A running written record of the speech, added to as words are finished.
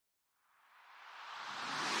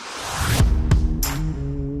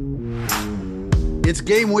It's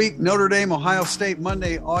game week. Notre Dame, Ohio State,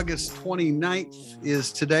 Monday, August 29th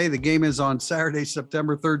is today. The game is on Saturday,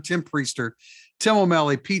 September 3rd. Tim Priester, Tim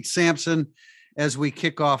O'Malley, Pete Sampson, as we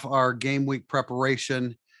kick off our game week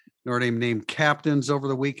preparation. Notre Dame named captains over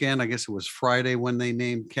the weekend. I guess it was Friday when they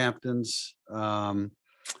named captains. And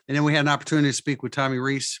then we had an opportunity to speak with Tommy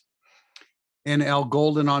Rees and Al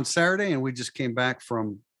Golden on Saturday, and we just came back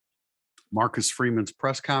from Marcus Freeman's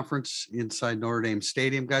press conference inside Notre Dame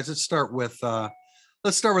Stadium. Guys, let's start with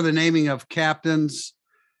the naming of captains.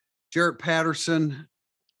 Jarrett Patterson,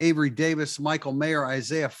 Avery Davis, Michael Mayer,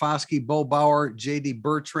 Isaiah Foskey, Bo Bauer, J.D.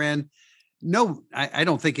 Bertrand. No, I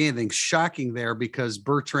don't think anything's shocking there because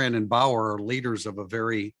Bertrand and Bauer are leaders of a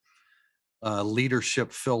very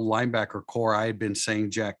leadership-filled linebacker core. I had been saying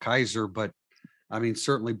Jack Kaiser, but I mean,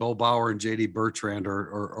 certainly Bo Bauer and J.D. Bertrand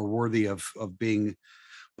are worthy of being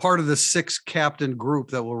part of the 6-captain group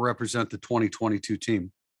that will represent the 2022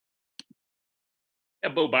 team. Yeah,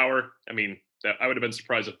 Bo Bauer. I mean, I would have been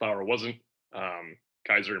surprised if Bauer wasn't.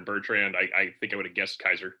 Kaiser and Bertrand, I think I would have guessed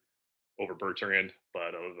Kaiser over Bertrand.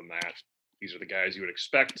 But other than that, these are the guys you would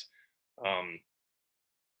expect. I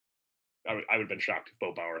would have been shocked if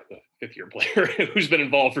Bo Bauer, the fifth-year player who's been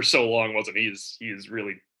involved for so long, wasn't. He is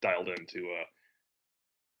really dialed into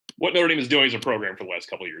what Notre Dame is doing as a program for the last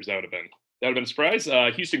couple of years. That would have been a surprise.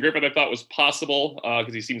 Houston Griffith, I thought was possible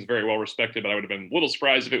because he seems very well respected, but I would have been a little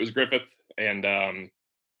surprised if it was Griffith. And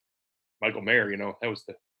Michael Mayer, that was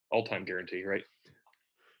the all-time guarantee, right?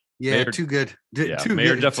 Yeah, Mayer, too good.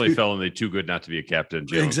 Mayer definitely fell in the too good not to be a captain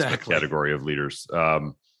Jalen Smith category of leaders. I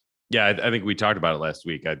think we talked about it last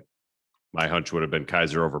week. My hunch would have been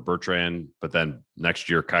Kaiser over Bertrand, but then next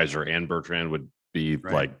year Kaiser and Bertrand would be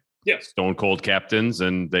stone cold captains,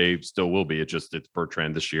 and they still will be. It's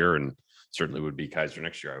Bertrand this year, and certainly would be Kaiser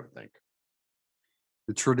next year, I would think.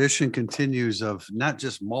 The tradition continues of not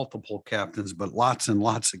just multiple captains, but lots and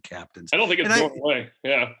lots of captains. I don't think it's going away.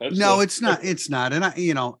 Yeah. It's not. It's not. And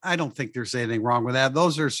I don't think there's anything wrong with that.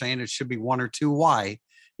 Those are saying it should be one or two. Why?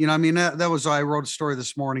 That was, I wrote a story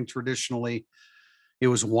this morning. Traditionally, it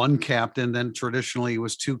was one captain. Then traditionally it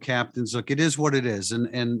was two captains. Look, it is what it is. And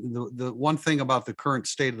the one thing about the current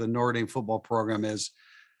state of the Notre Dame football program is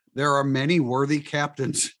there are many worthy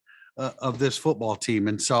captains of this football team.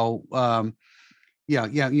 And so,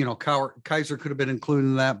 Kaiser could have been included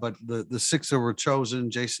in that, but the 6 that were chosen,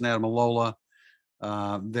 Jason Adamilola,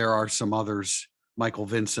 there are some others, Michael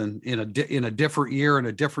Vincent, in a different year and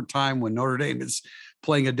a different time when Notre Dame is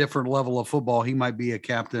playing a different level of football, he might be a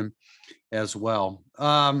captain as well.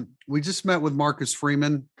 We just met with Marcus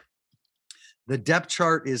Freeman. The depth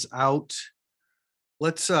chart is out.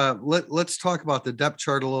 Let's talk about the depth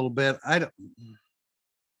chart a little bit.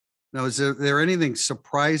 Now, is there anything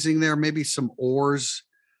surprising there? Maybe some oars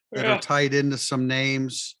that are tied into some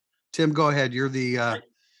names. Tim, go ahead. You're the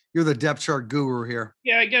depth chart guru here.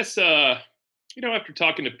 Yeah, I guess after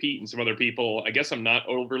talking to Pete and some other people, I guess I'm not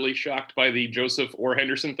overly shocked by the Joseph or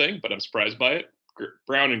Henderson thing, but I'm surprised by it.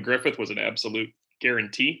 Brown and Griffith was an absolute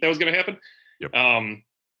guarantee that was going to happen. Yep.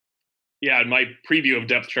 In my preview of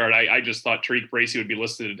depth chart, I just thought Tariq Bracy would be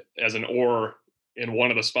listed as an or in one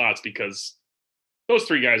of the spots because those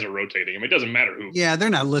three guys are rotating. I mean, it doesn't matter who. Yeah, they're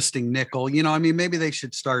not listing nickel. Maybe they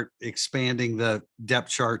should start expanding the depth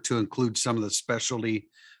chart to include some of the specialty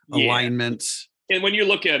alignments. And when you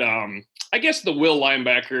look at, I guess the will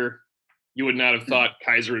linebacker, you would not have thought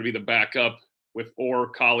Kaiser would be the backup with or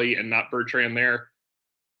Colley and not Bertrand there.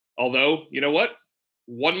 Although, you know what?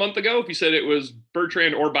 1 month ago, if you said it was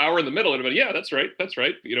Bertrand or Bauer in the middle, it'd have been, yeah, that's right.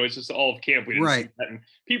 It's just all of camp. We didn't see that. And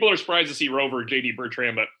people are surprised to see Rover, J.D.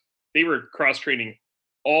 Bertrand, but they were cross-training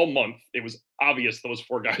all month. It was obvious those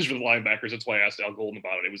 4 guys were the linebackers. That's why I asked Al Golden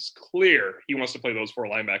about it. It was clear he wants to play those 4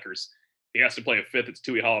 linebackers. If he has to play a 5th, it's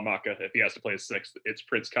Tui Halamaka. If he has to play a 6th, it's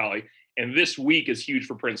Prince Colley. And this week is huge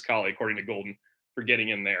for Prince Colley, according to Golden, for getting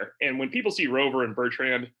in there. And when people see Rover and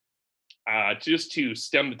Bertrand, just to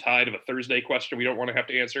stem the tide of a Thursday question we don't want to have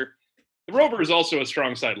to answer, the Rover is also a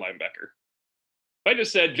strong side linebacker. If I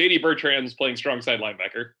just said J.D. Bertrand's playing strong side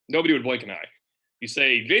linebacker, nobody would blink an eye. You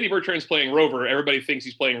say J.D. Bertrand's playing Rover, everybody thinks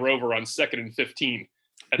he's playing Rover on 2nd and 15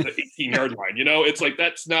 at the 18-yard line. It's like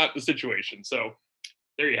that's not the situation. So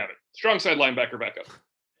there you have it. Strong side linebacker backup.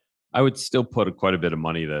 I would still put quite a bit of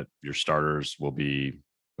money that your starters will be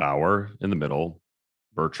Bauer in the middle,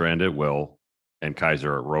 Bertrand at will, and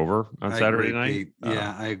Kaiser at Rover on Saturday night.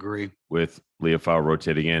 Yeah, I agree. With Leofau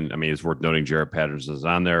rotating in. I mean, it's worth noting Jarrett Patterson is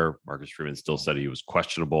on there. Marcus Freeman still said he was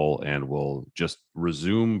questionable and will just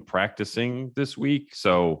resume practicing this week.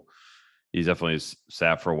 So he's definitely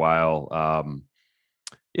sat for a while.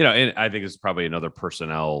 And I think it's probably another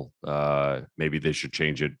personnel. Maybe they should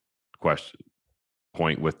change it.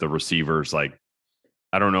 point with the receivers. Like,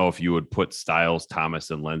 I don't know if you would put Styles, Thomas,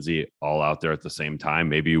 and Lindsey all out there at the same time.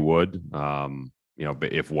 Maybe you would, but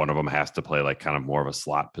if one of them has to play like kind of more of a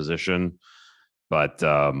slot position. But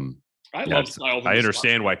I love Styles. I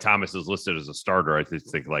understand why Thomas is listed as a starter. I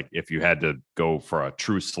just think like if you had to go for a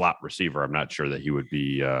true slot receiver, I'm not sure that he would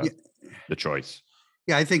be the choice.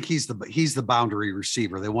 Yeah, I think he's the boundary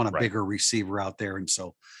receiver. They want a bigger receiver out there, and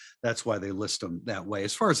so that's why they list him that way.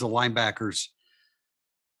 As far as the linebackers,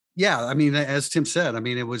 yeah, I mean, as Tim said, I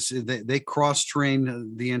mean, it was they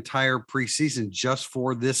cross-trained the entire preseason just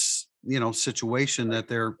for this, situation that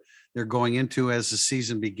they're going into as the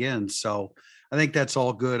season begins. So I think that's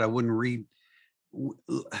all good. I wouldn't read.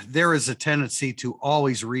 There is a tendency to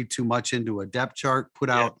always read too much into a depth chart put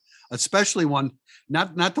out, especially one,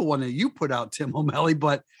 not the one that you put out, Tim O'Malley,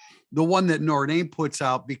 but the one that Notre Dame puts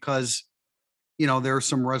out, because, there are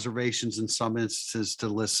some reservations in some instances to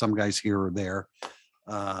list some guys here or there.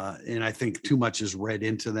 And I think too much is read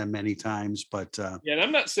into them many times, but and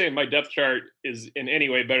I'm not saying my depth chart is in any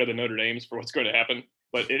way better than Notre Dame's for what's going to happen,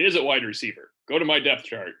 but it is a wide receiver. Go to my depth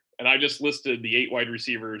chart, and I just listed the 8 wide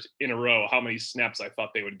receivers in a row, how many snaps I thought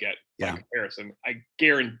they would get by comparison. I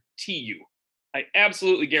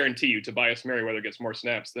absolutely guarantee you Tobias Merriweather gets more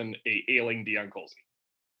snaps than a ailing Deion Colzie.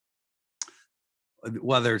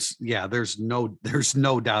 Well, there's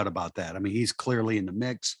no doubt about that. I mean, he's clearly in the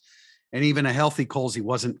mix. And even a healthy Colzie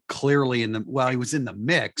wasn't clearly he was in the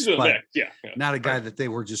mix, but not a guy that they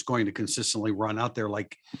were just going to consistently run out there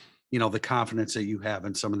like, the confidence that you have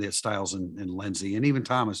in some of the Styles and Lindsey and even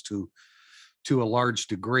Thomas to a large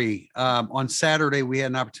degree. On Saturday, we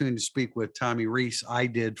had an opportunity to speak with Tommy Rees. I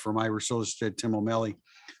did for my Associated. Tim O'Malley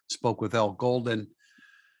spoke with Al Golden.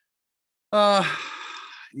 O'Malley,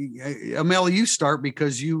 you start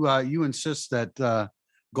because you insist that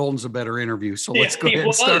Golden's a better interview. So let's go ahead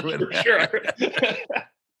and start with that. Sure.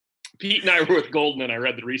 Pete and I were with Golden, and I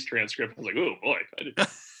read the Rees transcript. I was like, oh boy.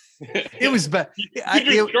 It was bad.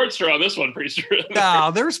 You short straw on this one, pretty sure.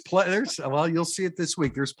 No, well, you'll see it this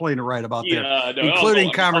week. There's plenty to write about there,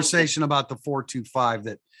 including conversation about the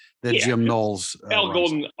 4-2-5 that Jim Knowles. Al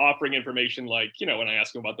Golden offering information like, when I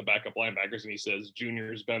ask him about the backup linebackers, and he says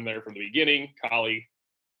Junior's been there from the beginning. Collie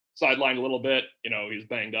sidelined a little bit. He's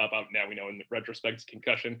banged up. Now we know in retrospect it's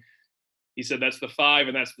concussion. He said that's the 5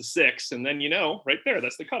 and that's the 6. And then, right there,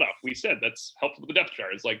 that's the cutoff. We said that's helpful with the depth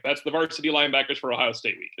chart. It's like that's the varsity linebackers for Ohio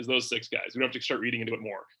State week is those 6 guys. We don't have to start reading into it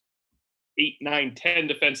more. 8, 9, 10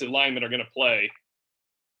 defensive linemen are going to play.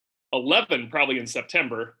 11 probably in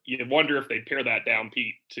September. You wonder if they pair that down,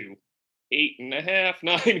 Pete, to 8.5,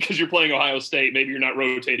 9, because you're playing Ohio State. Maybe you're not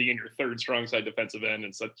rotating in your third strong side defensive end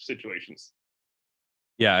in such situations.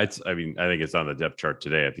 Yeah, I think it's on the depth chart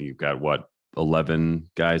today. I think you've got 11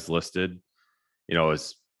 guys listed.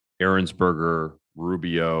 It's Ahrensberger,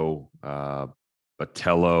 Rubio,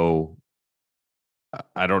 Botello.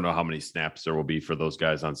 I don't know how many snaps there will be for those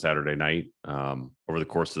guys on Saturday night over the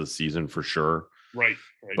course of the season for sure. Right.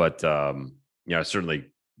 But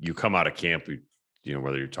certainly you come out of camp,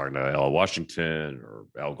 whether you're talking to Al Washington or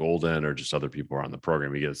Al Golden or just other people around the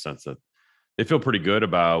program, you get a sense that they feel pretty good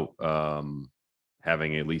about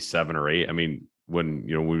having at least 7 or 8. I mean, when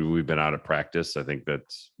we've been out of practice, I think that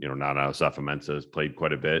Nana Osafo-Mensah has played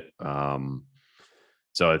quite a bit.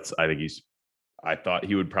 So I thought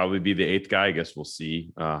he would probably be the 8th guy. I guess we'll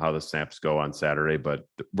see how the snaps go on Saturday. But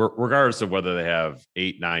regardless of whether they have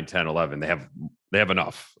 8, 9, 10, 11, they have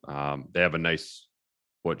enough. They have a nice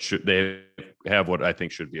what I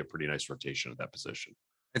think should be a pretty nice rotation at that position.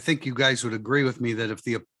 I think you guys would agree with me that if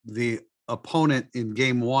the opponent in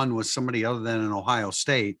game 1 was somebody other than an Ohio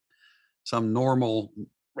State, some normal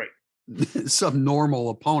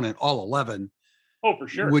opponent, all 11, for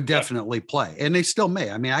sure, would definitely play, and they still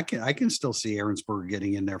may. I mean, I can still see Ahrensberger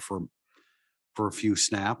getting in there for a few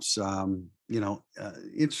snaps.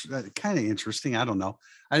 It's kind of interesting. I don't know,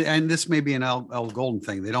 and this may be an Al Golden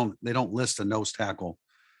thing. They don't list a nose tackle,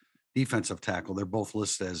 defensive tackle. They're both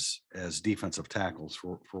listed as defensive tackles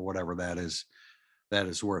for whatever that is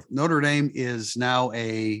worth. Notre Dame is now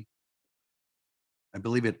I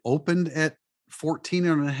believe it opened at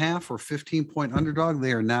 14.5 or 15-point underdog.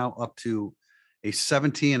 They are now up to a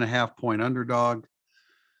 17.5-point underdog.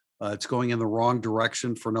 It's going in the wrong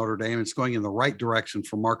direction for Notre Dame. It's going in the right direction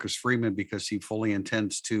for Marcus Freeman because he fully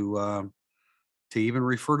intends to even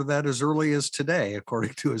refer to that as early as today,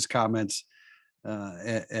 according to his comments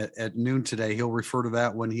at noon today. He'll refer to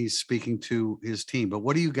that when he's speaking to his team. But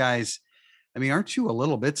what do you guys? I mean, aren't you a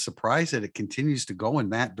little bit surprised that it continues to go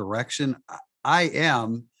in that direction? I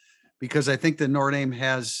am, because I think that Notre Dame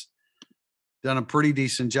has done a pretty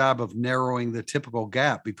decent job of narrowing the typical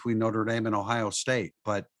gap between Notre Dame and Ohio State,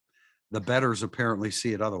 but the bettors apparently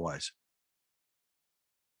see it otherwise.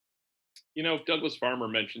 Douglas Farmer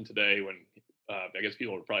mentioned today when I guess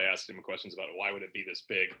people were probably asking him questions about it, why would it be this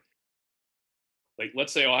big? Like,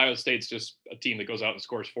 let's say Ohio State's just a team that goes out and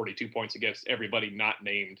scores 42 points against everybody not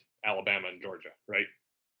named Alabama and Georgia, right?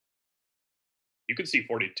 You could see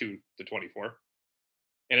 42-24.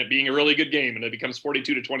 And it being a really good game, and it becomes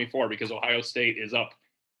 42-24 because Ohio State is up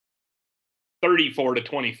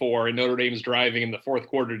 34-24, and Notre Dame's driving in the fourth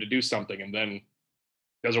quarter to do something, and then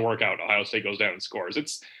doesn't work out. Ohio State goes down and scores.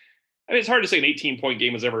 It's hard to say an 18-point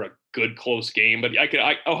game is ever a good close game, but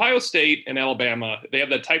Ohio State and Alabama, they have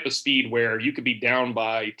that type of speed where you could be down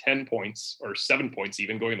by 10 points or 7 points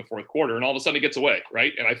even going in the fourth quarter, and all of a sudden it gets away,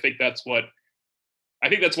 right? And I think that's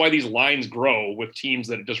why these lines grow with teams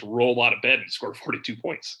that just roll out of bed and score 42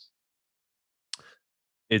 points.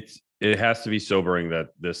 It has to be sobering that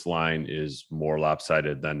this line is more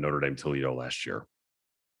lopsided than Notre Dame Toledo last year.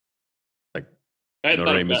 Like,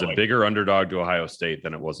 Notre Dame is a bigger underdog to Ohio State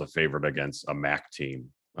than it was a favorite against a MAC team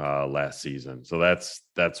last season. So that's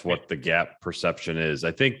what the gap perception is.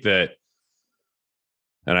 I think that,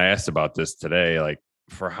 and I asked about this today, like,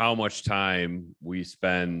 for how much time we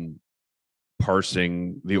spend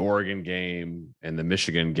parsing the Oregon game and the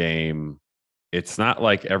Michigan game, it's not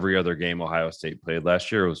like every other game Ohio State played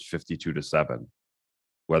last year. It was 52-7,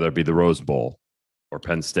 whether it be the Rose Bowl or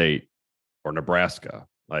Penn State or Nebraska.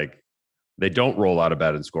 Like, they don't roll out of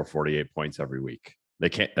bed and score 48 points every week. They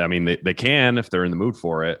can't. I mean, they can if they're in the mood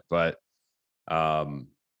for it. But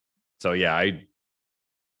so yeah,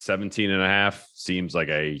 17.5 seems like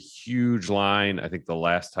a huge line. I think the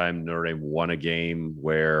last time Notre Dame won a game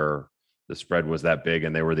where the spread was that big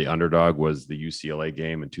and they were the underdog was the UCLA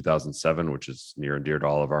game in 2007, which is near and dear to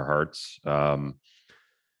all of our hearts. But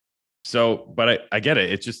I get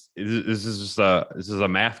it. This is a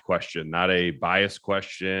math question, not a bias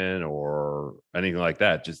question or anything like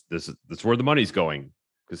that. Just that's where the money's going.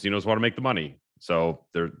 Casinos want to make the money. So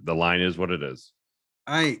the line is what it is.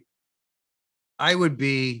 I would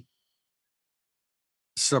be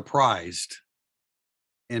surprised,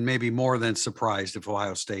 and maybe more than surprised, if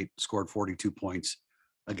Ohio State scored 42 points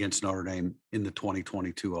against Notre Dame in the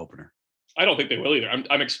 2022 opener. I don't think they will either.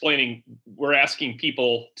 I'm explaining, we're asking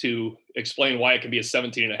people to explain why it can be a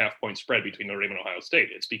 17.5 point spread between Notre Dame and Ohio State.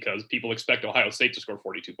 It's because people expect Ohio State to score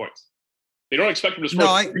 42 points. They don't expect them to score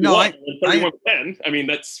 31-10. I mean,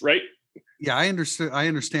 that's right. Yeah, I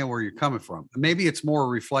understand where you're coming from. Maybe it's more a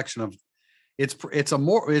reflection of it's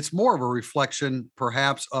more of a reflection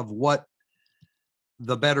perhaps of what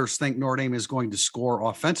the bettors think Notre Dame is going to score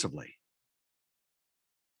offensively.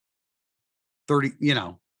 30,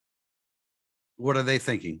 what are they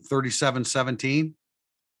thinking? 37-17,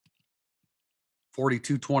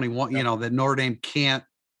 42-21, that Notre Dame can't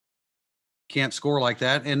score like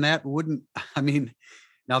that. And that wouldn't,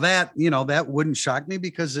 now that wouldn't shock me,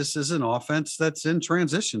 because this is an offense that's in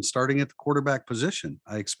transition, starting at the quarterback position.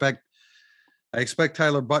 I expect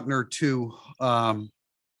Tyler Buchner to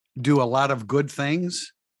do a lot of good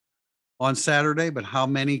things on Saturday, but how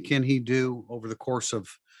many can he do over the course of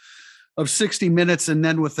 60 minutes? And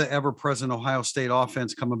then with the ever-present Ohio State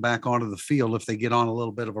offense coming back onto the field, if they get on a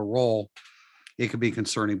little bit of a roll, it could be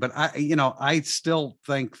concerning. But I still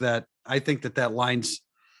think that line's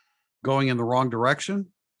going in the wrong direction.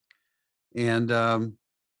 And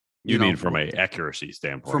you mean from an accuracy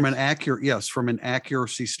standpoint? From an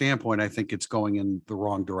accuracy standpoint, I think it's going in the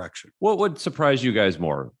wrong direction. What would surprise you guys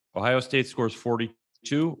more? Ohio State scores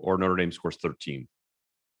 42 or Notre Dame scores 13?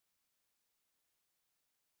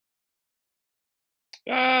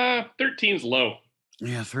 13's low.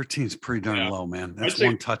 Yeah, 13's pretty darn low, man. That's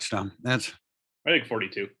one touchdown. I think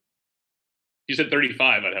 42. If you said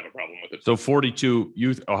 35, I'd have a problem with it. So 42,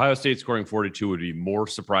 Ohio State scoring 42 would be more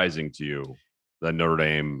surprising to you than Notre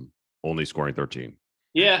Dame only scoring 13.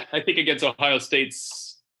 Yeah, I think against Ohio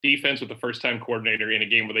State's defense with the first-time coordinator in a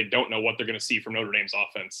game where they don't know what they're going to see from Notre Dame's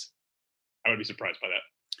offense, I would be surprised by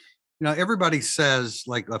that. Everybody says,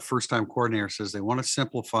 like a first-time coordinator says, they want to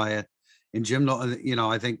simplify it. And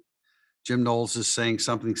I think Jim Knowles is saying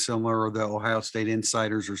something similar, or the Ohio State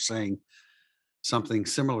insiders are saying something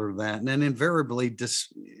similar to that. And then invariably,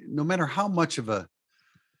 no matter how much of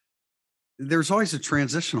there's always a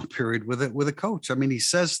transitional period with a coach. I mean, he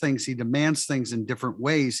says things, he demands things in different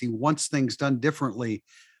ways. He wants things done differently.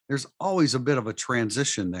 There's always a bit of a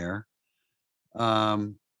transition there.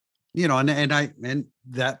 And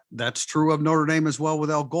that's true of Notre Dame as well with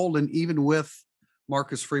Al Golden, even with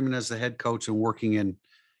Marcus Freeman as the head coach and working in,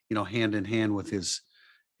 hand in hand with his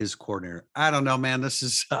his coordinator. I don't know, man. This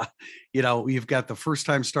is, you've got the first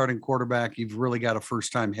time starting quarterback. You've really got a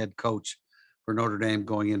first time head coach for Notre Dame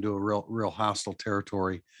going into a real hostile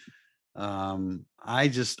territory. In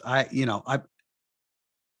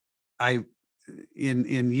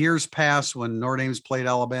years past, when Notre Dame's played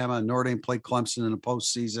Alabama and Notre Dame played Clemson in the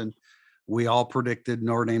postseason, we all predicted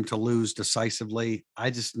Notre Dame to lose decisively.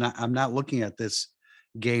 I'm not looking at this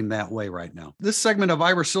game that way right now. This segment of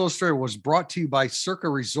Irish Illustrated was brought to you by Circa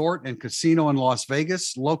Resort and Casino in Las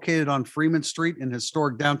Vegas, located on Freeman Street in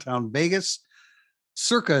historic downtown Vegas.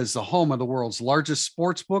 Circa is the home of the world's largest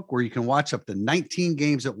sports book, where you can watch up to 19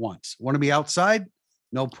 games at once. Want to be outside?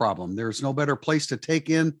 No problem. There's no better place to take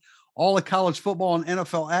in all the college football and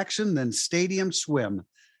NFL action than Stadium Swim.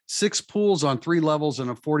 6 pools on 3 levels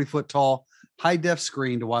and a 40-foot tall high-def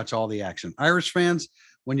screen to watch all the action. Irish fans,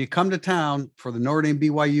 when you come to town for the Notre Dame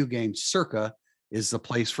BYU game, Circa is the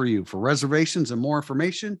place for you. For reservations and more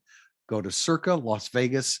information, go to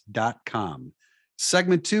circalasvegas.com.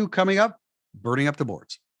 Segment 2 coming up, burning up the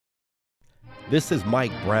boards. This is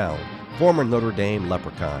Mike Brown, former Notre Dame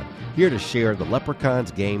Leprechaun, here to share the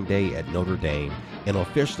Leprechauns Game Day at Notre Dame, an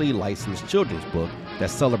officially licensed children's book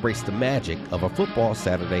that celebrates the magic of a football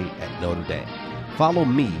Saturday at Notre Dame. Follow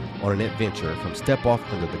me on an adventure from Step Off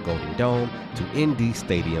Under the Golden Dome to ND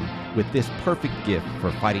Stadium with this perfect gift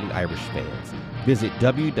for Fighting Irish fans. Visit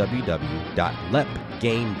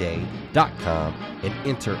www.lepgameday.com and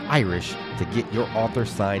enter Irish to get your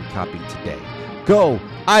author-signed copy today. Go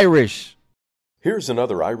Irish! Here's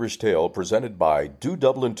another Irish tale presented by Do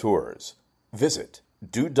Dublin Tours. Visit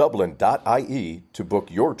dodublin.ie to book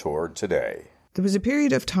your tour today. There was a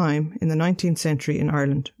period of time in the 19th century in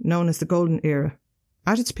Ireland known as the Golden Era.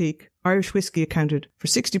 At its peak, Irish whiskey accounted for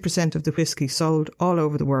 60% of the whiskey sold all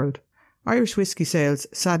over the world. Irish whiskey sales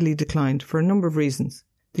sadly declined for a number of reasons.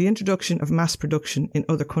 The introduction of mass production in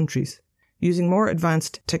other countries, using more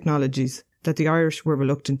advanced technologies that the Irish were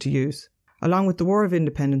reluctant to use, along with the War of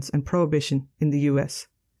Independence and Prohibition in the US.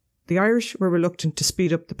 The Irish were reluctant to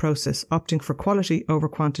speed up the process, opting for quality over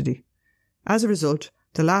quantity. As a result,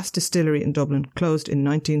 the last distillery in Dublin closed in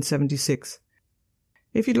 1976.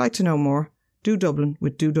 If you'd like to know more, Do Dublin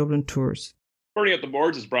with Do Dublin Tours. Burning Up the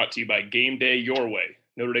Boards is brought to you by Game Day Your Way.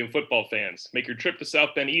 Notre Dame football fans, make your trip to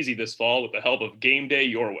South Bend easy this fall with the help of Game Day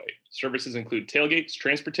Your Way. Services include tailgates,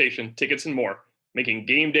 transportation, tickets, and more, making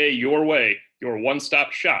Game Day Your Way your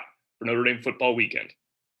one-stop shop for Notre Dame football weekend.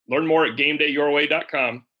 Learn more at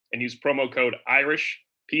GameDayYourWay.com and use promo code IRISH,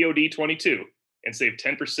 POD22, and save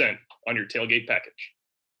 10% on your tailgate package.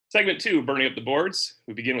 Segment 2, Burning Up the Boards.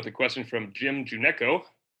 We begin with a question from Jim Junecko,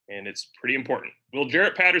 and it's pretty important. Will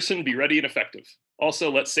Jarrett Patterson be ready and effective?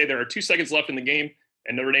 Also, let's say there are 2 seconds left in the game,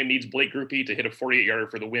 and Notre Dame needs Blake Grupe to hit a 48-yarder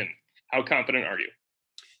for the win. How confident are you?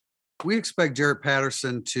 We expect Jarrett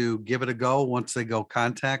Patterson to give it a go once they go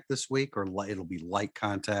contact this week, or it'll be light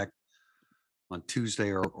contact on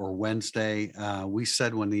Tuesday or Wednesday. We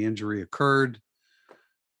said when the injury occurred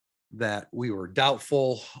that we were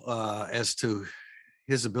doubtful as to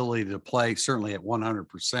his ability to play, certainly at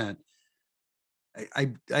 100%.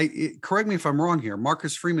 Correct me if I'm wrong here.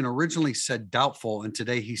 Marcus Freeman originally said doubtful, and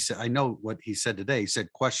today he said, I know what he said today. He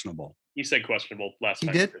said questionable. He said questionable last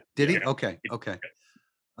time. He did? Did he? Yeah. Okay.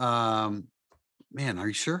 Man, are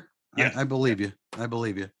you sure? Yeah. I believe you.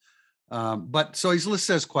 But so he's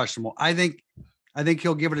listed as questionable. I think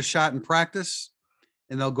he'll give it a shot in practice,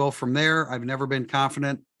 and they'll go from there. I've never been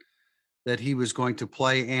confident that he was going to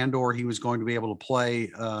play and or he was going to be able to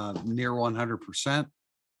play near 100%.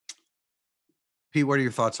 Pete, what are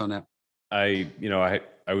your thoughts on that? I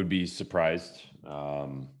would be surprised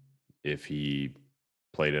if he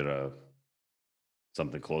played at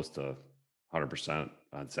something close to 100%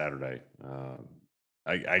 on Saturday.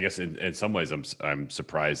 I guess in some ways I'm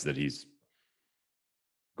surprised that he's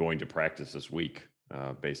going to practice this week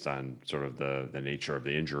based on sort of the nature of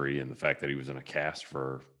the injury and the fact that he was in a cast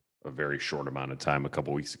for a very short amount of time a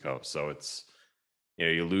couple weeks ago. So it's,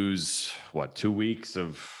 you lose 2 weeks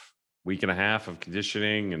week and a half of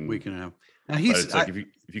conditioning and week and a half. Now it's like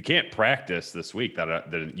if you can't practice this week,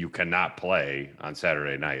 that you cannot play on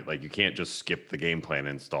Saturday night. Like you can't just skip the game plan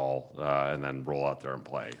install and then roll out there and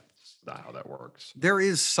play. It's not how that works. There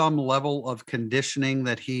is some level of conditioning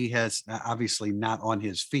that he has, obviously not on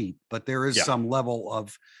his feet, but there is some level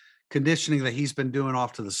of conditioning that he's been doing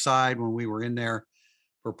off to the side when we were in there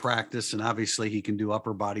for practice. And obviously he can do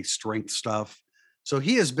upper body strength stuff. So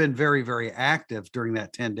he has been very, very active during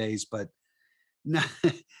that 10 days, but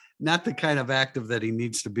not the kind of active that he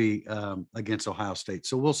needs to be against Ohio State.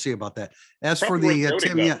 So we'll see about that. As probably for the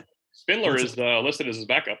Tim, Spindler is listed as his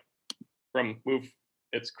backup from move.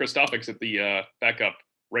 It's Christophix at the backup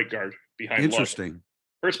right guard behind Interesting. Love.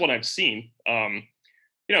 First one I've seen. I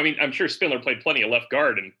mean, I'm sure Spindler played plenty of left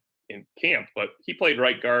guard in camp, but he played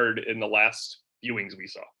right guard in the last viewings we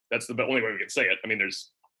saw. That's the only way we can say it. I mean, it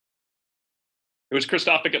was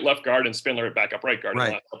Kristofik at left guard and Spindler at backup right guard in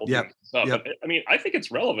the last couple games. But I mean, I think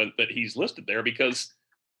it's relevant that he's listed there because,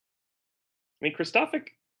 I mean, Kristofik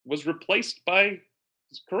was replaced by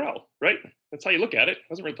Carell, right? That's how you look at it. He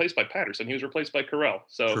wasn't replaced by Patterson. He was replaced by Carell.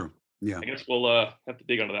 So True. Yeah. I guess we'll have to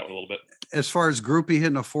dig onto that one a little bit. As far as Groupie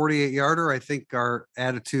hitting a 48-yarder, I think our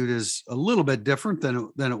attitude is a little bit different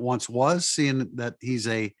than it once was, seeing that he's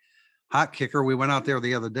a hot kicker. We went out there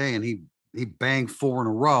the other day and he banged 4 in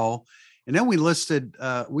a row. And then we listed,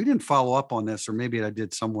 we didn't follow up on this, or maybe I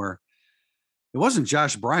did somewhere. It wasn't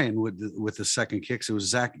Josh Bryan with the second kicks. It was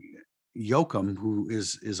Zach Yoakum, who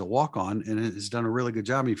is a walk-on and has done a really good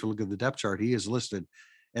job. If you look at the depth chart, he is listed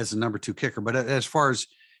as the number 2 kicker. But as far as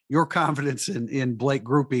your confidence in Blake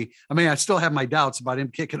Groupie, I mean, I still have my doubts about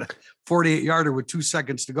him kicking a 48-yarder with 2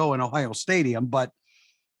 seconds to go in Ohio Stadium. But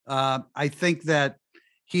I think that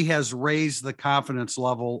he has raised the confidence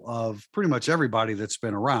level of pretty much everybody that's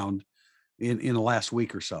been around in the last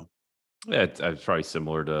week or so. Yeah, it's probably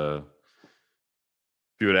similar to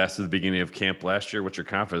if you had asked at the beginning of camp last year, what's your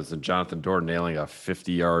confidence in Jonathan Dorn nailing a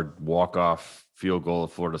 50-yard walk-off field goal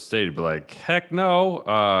at Florida State? You'd be like, heck no.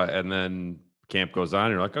 And then camp goes on,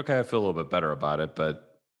 and you're like, okay, I feel a little bit better about it.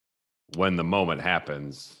 But when the moment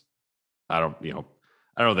happens, I don't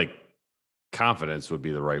think confidence would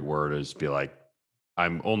be the right word. Is be like,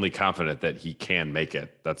 I'm only confident that he can make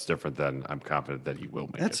it. That's different than I'm confident that he will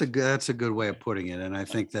make it. That's a good way of putting it. And I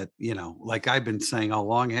think that, like I've been saying all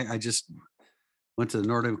along, I just went to the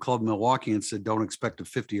Notre Dame Club Milwaukee and said, don't expect a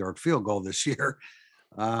 50-yard field goal this year.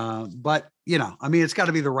 But I mean, it's got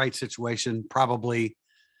to be the right situation, probably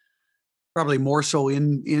more so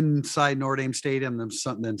inside Notre Dame Stadium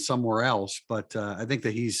than somewhere else. But I think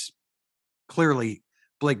that he's clearly,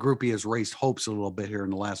 Blake Groupie has raised hopes a little bit here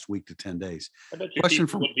in the last week to 10 days. I bet your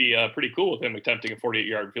team would be pretty cool with him attempting a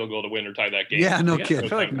 48-yard field goal to win or tie that game. Yeah, no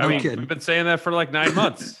kidding. We've been saying that for like 9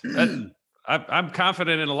 months. I'm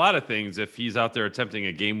confident in a lot of things if he's out there attempting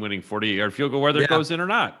a game-winning 48-yard field goal, whether it goes in or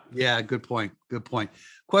not. Yeah, good point.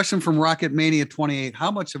 Question from Rocket Mania 28.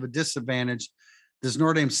 How much of a disadvantage does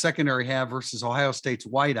Notre Dame's secondary have versus Ohio State's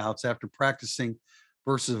wideouts after practicing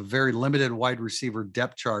versus a very limited wide receiver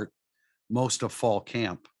depth chart most of fall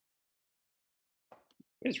camp?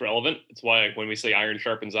 It's relevant. It's why when we say iron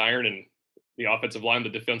sharpens iron and the offensive line, the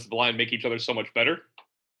defensive line make each other so much better,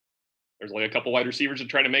 there's like a couple wide receivers that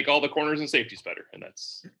try to make all the corners and safeties better. And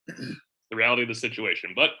that's the reality of the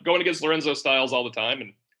situation. But going against Lorenzo Styles all the time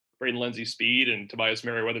and Braden Lenzy's speed and Tobias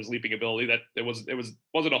Merriweather's leaping ability, that it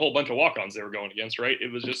wasn't a whole bunch of walk-ons they were going against, right?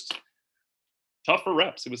 It was just tough for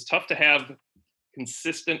reps. It was tough to have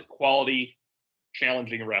consistent quality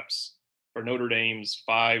challenging reps for Notre Dame's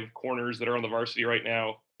 5 corners that are on the varsity right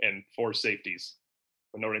now and 4 safeties.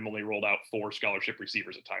 When Notre Dame only rolled out 4 scholarship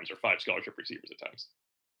receivers at times or 5 scholarship receivers at times.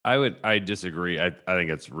 I disagree. I think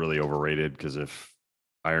it's really overrated because if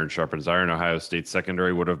iron sharpens iron, Ohio State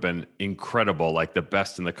secondary would have been incredible, like the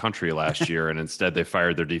best in the country last year, and instead they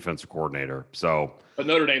fired their defensive coordinator. So, but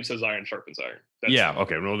Notre Dame says iron sharpens iron.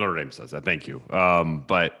 Okay. Well, Notre Dame says that. Thank you.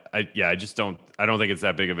 But I don't think it's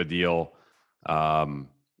that big of a deal. And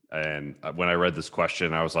when I read this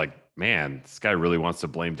question, I was like, man, this guy really wants to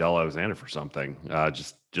blame Del Alexander for something,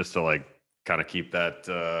 just to like kind of keep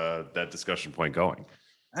that discussion point going.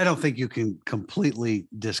 I don't think you can completely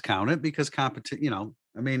discount it because competition,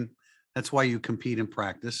 I mean, that's why you compete in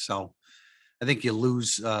practice. So I think you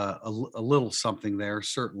lose a little something there,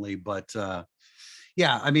 certainly. But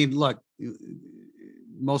yeah, I mean, look,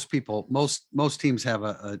 most teams have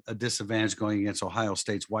a disadvantage going against Ohio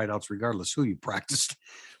State's wideouts, regardless who you practiced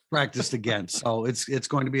against. So it's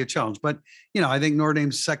going to be a challenge. But I think Notre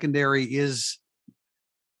Dame's secondary is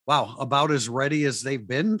about as ready as they've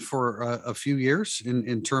been for a few years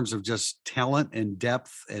in terms of just talent and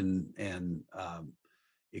depth and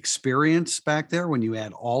experience back there. When you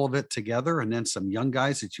add all of it together, and then some young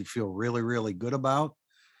guys that you feel really, really good about.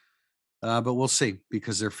 But we'll see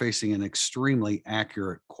because they're facing an extremely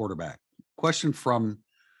accurate quarterback. Question from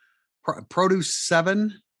Produce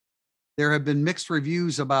 7. There have been mixed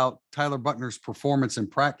reviews about Tyler Buchner's performance in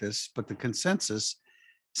practice, but the consensus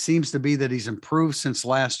seems to be that he's improved since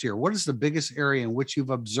last year. What is the biggest area in which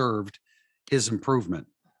you've observed his improvement?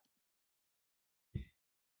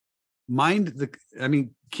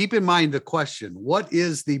 Keep in mind the question. What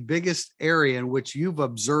is the biggest area in which you've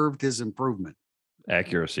observed his improvement?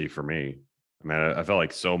 Accuracy for me. I mean, I felt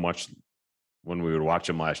like so much when we would watch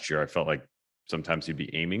him last year, I felt like sometimes he'd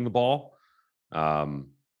be aiming the ball.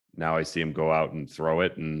 now I see him go out and throw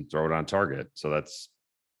it on target. So that's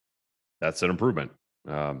an improvement.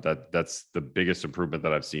 That's the biggest improvement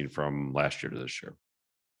that I've seen from last year to this year.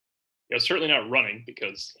 Yeah, certainly not running,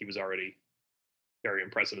 because he was already very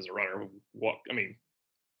impressive as a runner. You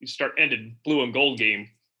ended blue and gold game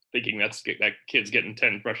thinking that kid's getting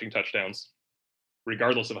 10 rushing touchdowns,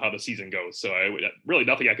 regardless of how the season goes. So really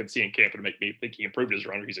nothing I could see in camp to make me think he improved as a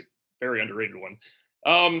runner. He's a very underrated one.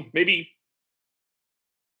 Maybe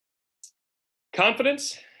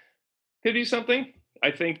confidence could be something.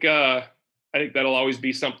 I think that'll always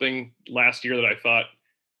be something. Last year that I thought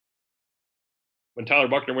when Tyler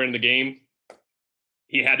Buchner went in the game,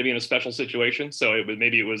 he had to be in a special situation. So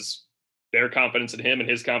maybe it was their confidence in him and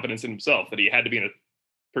his confidence in himself that he had to be in a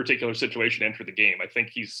particular situation to enter the game. I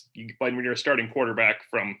think when you're a starting quarterback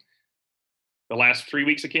from the last 3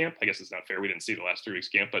 weeks of camp, I guess it's not fair, we didn't see the last 3 weeks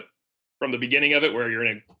of camp, but from the beginning of it where you're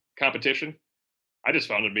in a competition, I just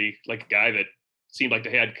found him to be like a guy that seemed like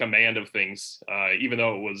they had command of things, even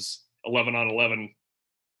though it was 11 on 11,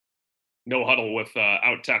 no huddle with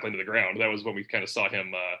out tackling to the ground. That was when we kind of saw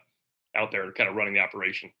him out there kind of running the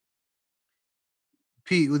operation.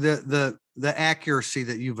 Pete, the accuracy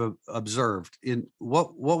that you've observed in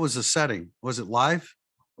what was the setting? Was it live?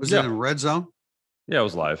 Was it in red zone? Yeah, it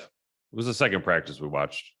was live. It was the second practice we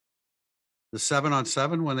watched. The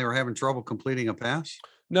 7-on-7 when they were having trouble completing a pass?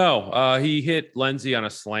 No, he hit Lindsey on a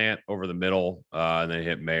slant over the middle, and then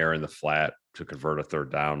hit Mayer in the flat to convert a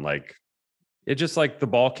third down. Like it just like the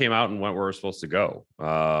ball came out and went where it was supposed to go.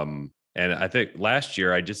 And I think last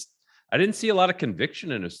year I didn't see a lot of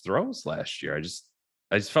conviction in his throws last year. I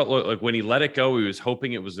just felt like when he let it go, he was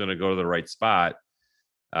hoping it was going to go to the right spot.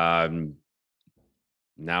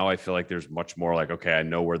 Now I feel like there's much more like, okay, I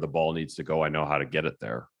know where the ball needs to go. I know how to get it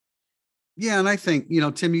there. Yeah. And I think,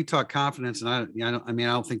 Tim, you talk confidence, and I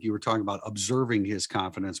don't think you were talking about observing his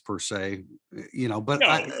confidence per se, but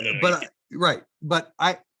right. But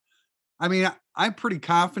I'm pretty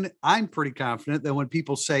confident. I'm pretty confident that when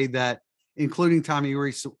people say that, including Tommy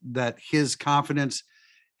Reese, that his confidence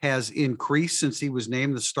has increased since he was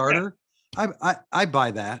named the starter. Yeah. I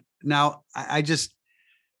buy that. Now I just,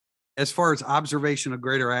 as far as observation of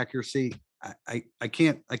greater accuracy, I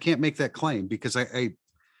can't make that claim because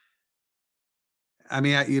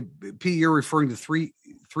Pete, you're referring to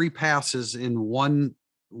three passes in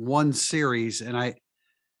one series. And I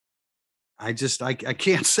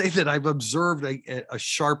can't say that I've observed a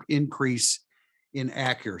sharp increase in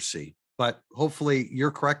accuracy, but hopefully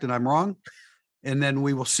you're correct and I'm wrong. And then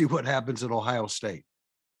we will see what happens at Ohio State.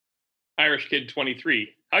 Irish Kid 23.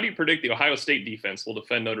 How do you predict the Ohio State defense will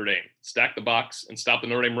defend Notre Dame, stack the box, and stop the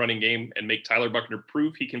Notre Dame running game and make Tyler Buchner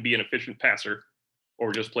prove he can be an efficient passer,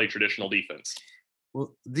 or just play traditional defense?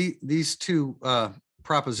 Well, these two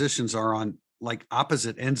propositions are on like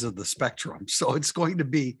opposite ends of the spectrum. So it's going to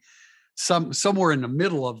be somewhere in the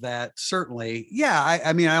middle of that. Certainly. Yeah.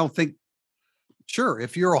 I don't think, sure,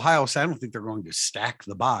 if you're Ohio State, I don't think they're going to stack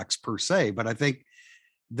the box per se, but I think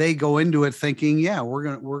they go into it thinking, yeah,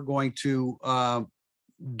 we're going to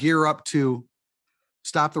gear up to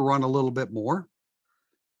stop the run a little bit more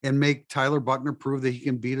and make Tyler Buchner prove that he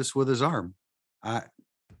can beat us with his arm.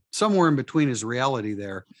 Somewhere in between is reality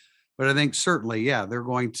there, but I think certainly, yeah, they're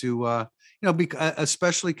going to,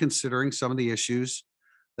 especially considering some of the issues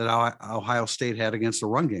that Ohio State had against the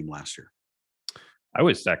run game last year. I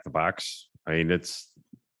would stack the box. I mean,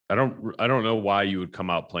 I don't know why you would come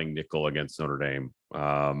out playing nickel against Notre Dame.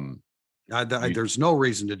 There's no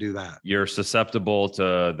reason to do that. You're susceptible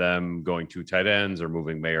to them going two tight ends or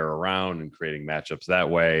moving Mayer around and creating matchups that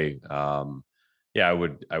way. I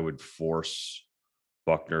would force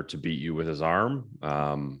Buchner to beat you with his arm.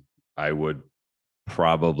 I would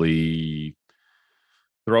probably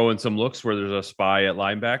throw in some looks where there's a spy at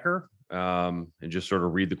linebacker, and just sort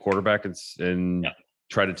of read the quarterback and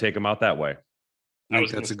try to take him out that way.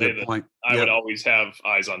 That's a good point. I would always have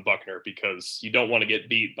eyes on Buchner because you don't want to get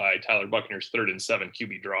beat by Tyler Buchner's 3rd and 7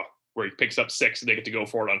 QB draw where he picks up 6 and they get to go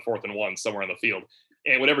for it on 4th and 1 somewhere on the field.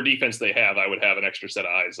 And whatever defense they have, I would have an extra set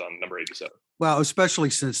of eyes on number 87. Well, especially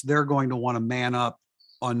since they're going to want to man up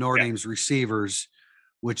on Notre Dame's receivers,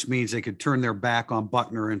 which means they could turn their back on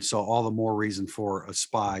Buchner. And so all the more reason for a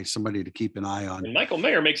spy, somebody to keep an eye on. And Michael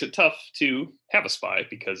Mayer makes it tough to have a spy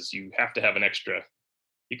because you have to have an extra.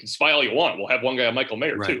 You can spy all you want. We'll have one guy on Michael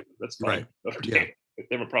Mayer too. That's fine. Right. They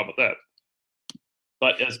have a problem with that.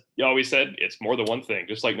 But as you always said, it's more than one thing.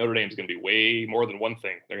 Just like Notre Dame's going to be way more than one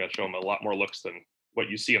thing. They're going to show them a lot more looks than what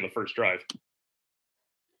you see on the first drive.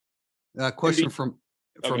 Question from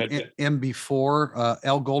MB4.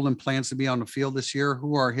 Al Golden plans to be on the field this year.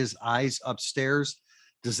 Who are his eyes upstairs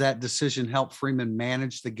Does that decision help Freeman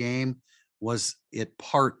manage the game? Was it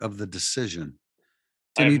part of the decision?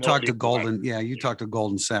 Tim, you talked to Golden. Yeah, you talked to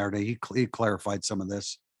Golden Saturday. He clarified some of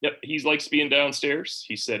this. Yep, he likes being downstairs.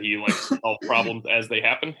 He said he likes to solve problems as they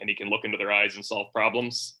happen, and he can look into their eyes and solve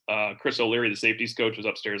problems. Chris O'Leary, the safeties coach, was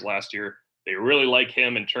upstairs last year. They really like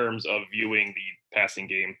him in terms of viewing the passing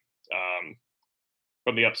game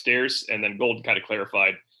from the upstairs. And then Golden kind of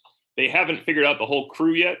clarified, they haven't figured out the whole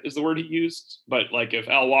crew yet, is the word he used. But like if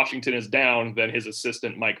Al Washington is down, then his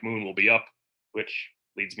assistant Mike Moon will be up, which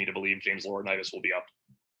leads me to believe James Laurinaitis will be up.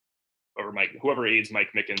 Whoever aids Mike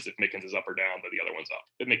Mickens, if Mickens is up or down, then the other one's up.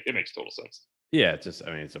 It makes total sense. Yeah,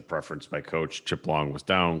 it's a preference by coach. Chip Long was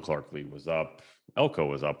down, Clark Lee was up, Elko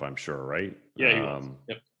was up, I'm sure, right? Yeah, he was.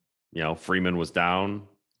 Yep. Freeman was down.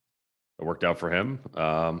 It worked out for him.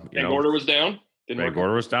 Gorder was down.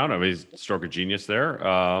 Gorder was down. I mean, he's a stroke of genius there.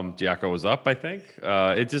 Diaco was up, I think.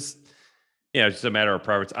 It's just a matter of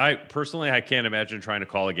preference. I can't imagine trying to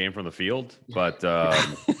call a game from the field, but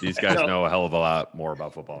these guys know a hell of a lot more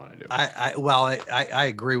about football than I do. I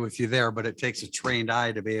agree with you there, but it takes a trained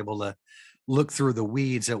eye to be able to look through the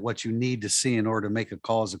weeds at what you need to see in order to make a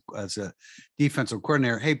call as a defensive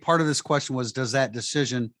coordinator. Hey, part of this question was, does that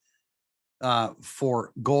decision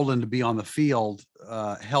for Golden to be on the field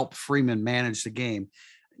help Freeman manage the game?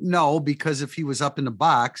 No, because if he was up in the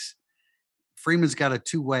box, Freeman's got a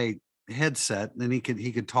two-way headset, and he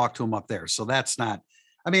could talk to him up there. So that's not,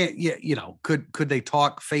 I mean, could they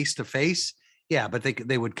talk face to face? Yeah, but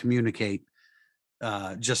they would communicate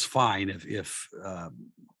just fine if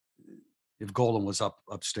Golden was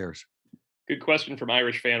upstairs. Good question from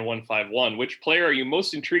Irish Fan 151. Which player are you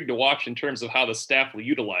most intrigued to watch in terms of how the staff will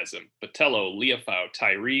utilize him? Botello, Leofau,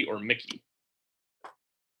 Tyree, or Mickey?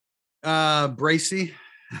 Bracey,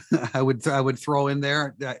 I would throw in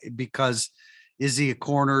there because is he a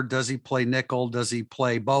corner? Does he play nickel? Does he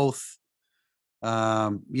play both?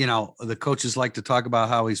 The coaches like to talk about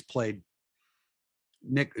how he's played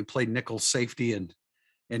nickel, safety,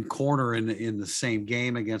 and corner in the same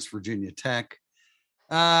game against Virginia Tech.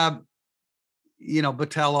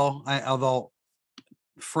 Botello, although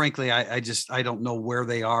frankly, I don't know where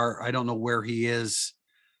they are. I don't know where he is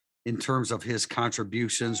in terms of his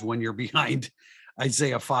contributions when you're behind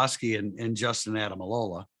Isaiah Foskey and Justin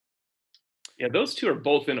Adamilola. Yeah, those two are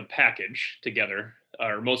both in a package together,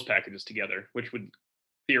 or most packages together, which would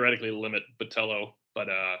theoretically limit Botello. But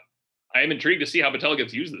I am intrigued to see how Botello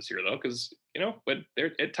gets used this year, though, because but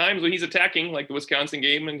there at times when he's attacking, like the Wisconsin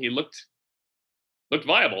game, and he looked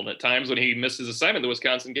viable. And at times when he missed his assignment, the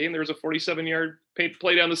Wisconsin game, there was a 47-yard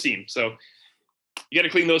play down the seam. So you got to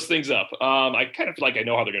clean those things up. I kind of feel like I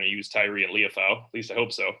know how they're going to use Tyree and Leofau. At least I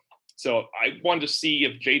hope so. So I wanted to see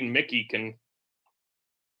if Jaden Mickey can.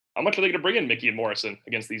 How much are they going to bring in Mickey and Morrison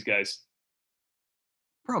against these guys?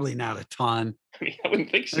 Probably not a ton. I mean, I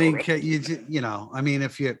wouldn't think so. I mean, right?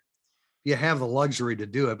 If you have the luxury to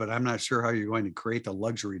do it, but I'm not sure how you're going to create the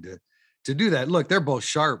luxury to do that. Look, they're both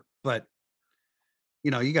sharp, but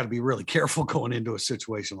you got to be really careful going into a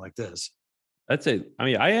situation like this. I'd say,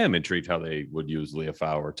 I am intrigued how they would use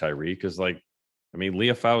Leofau or Tyree because,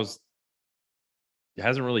 Leofau's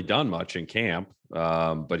hasn't really done much in camp,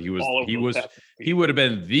 but he would have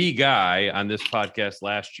been the guy on this podcast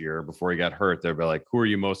last year before he got hurt. They'd be like, who are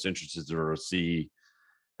you most interested to see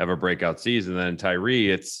have a breakout season? And then Tyree,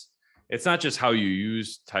 it's not just how you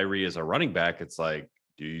use Tyree as a running back. It's like,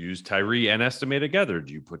 do you use Tyree and Estime together?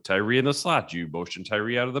 Do you put Tyree in the slot? Do you motion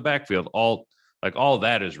Tyree out of the backfield? All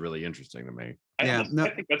that is really interesting to me. I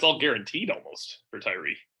think that's all guaranteed almost for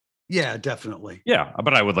Tyree. Yeah, definitely. Yeah,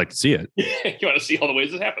 but I would like to see it. You want to see all the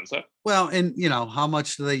ways it happens, huh? Well, and how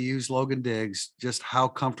much do they use Logan Diggs? Just how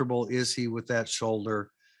comfortable is he with that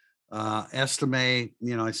shoulder? Estime,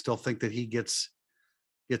 I still think that he gets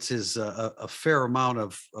his a fair amount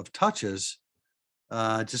of touches,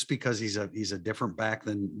 just because he's a different back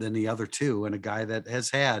than the other two, and a guy that has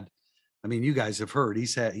had. I mean, you guys have heard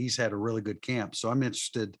he's had a really good camp, so I'm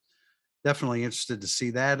definitely interested to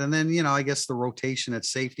see that. And then, I guess the rotation at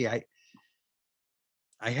safety, I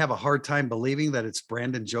have a hard time believing that it's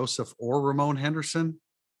Brandon Joseph or Ramon Henderson.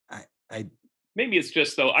 Maybe it's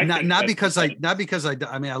just though. I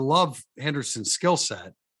love Henderson's skill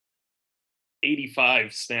set.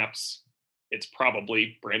 85 snaps. It's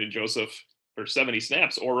probably Brandon Joseph for 70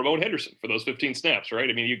 snaps or Ramon Henderson for those 15 snaps, right?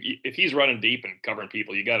 I mean, if he's running deep and covering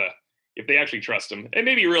people, you gotta, if they actually trust him, and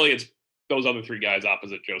maybe really it's those other three guys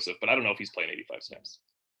opposite Joseph, but I don't know if he's playing 85 snaps.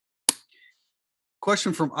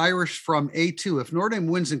 Question from Irish from A2. If Notre Dame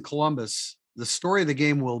wins in Columbus, the story of the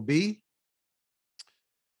game will be?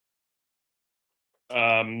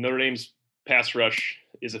 Notre Dame's pass rush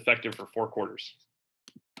is effective for 4 quarters.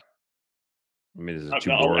 I mean, is it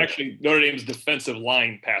too boring? Actually, Notre Dame's defensive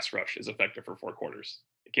line pass rush is effective for 4 quarters.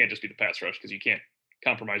 It can't just be the pass rush because you can't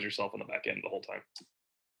compromise yourself on the back end the whole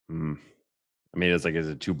time. I mean, it's like, is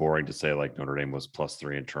it too boring to say like Notre Dame was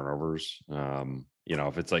 +3 in turnovers?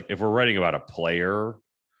 If it's like, if we're writing about a player,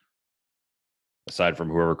 aside from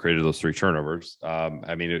whoever created those 3 turnovers,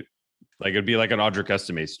 I mean, it'd be like an Audric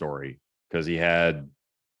Estime story because he had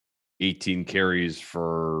 18 carries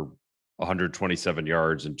for 127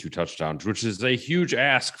 yards and 2 touchdowns, which is a huge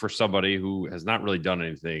ask for somebody who has not really done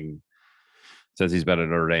anything since he's been at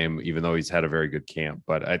Notre Dame, even though he's had a very good camp.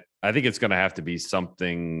 But I think it's going to have to be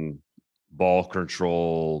something ball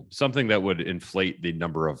control, something that would inflate the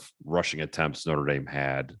number of rushing attempts Notre Dame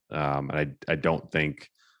had. And I don't think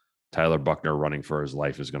Tyler Buchner running for his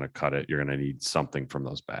life is going to cut it. You're going to need something from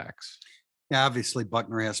those backs. Yeah, obviously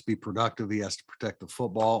Buchner has to be productive. He has to protect the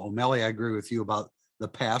football. O'Malley, I agree with you about the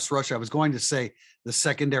pass rush. I was going to say the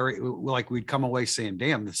secondary, like we'd come away saying,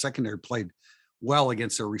 damn, the secondary played well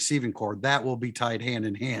against their receiving core. That will be tied hand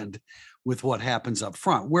in hand with what happens up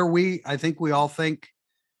front, where I think we all think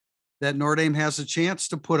that Notre Dame has a chance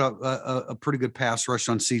to put a pretty good pass rush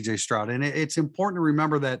on CJ Stroud. And it's important to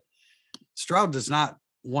remember that Stroud does not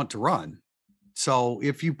want to run. So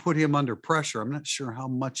if you put him under pressure, I'm not sure how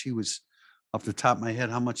much he was, off the top of my head,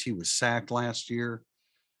 how much he was sacked last year.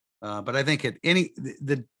 But I think at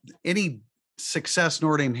any success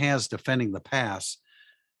Notre Dame has defending the pass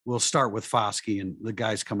will start with Foskey and the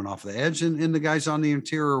guys coming off the edge and the guys on the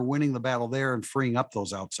interior winning the battle there and freeing up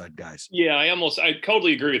those outside guys. Yeah, I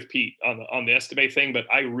totally agree with Pete on the Estime thing, but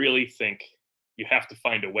I really think you have to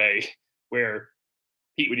find a way where,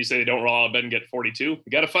 Pete, would you say they don't roll out of bed and get 42? You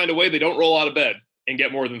got to find a way they don't roll out of bed and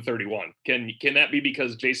get more than 31. Can that be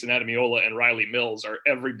because Jason Adamiola and Riley Mills are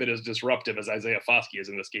every bit as disruptive as Isaiah Foskey is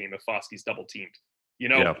in this game if Foskey's double teamed?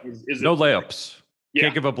 Is no layups. Yeah.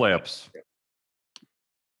 Can't give up layups.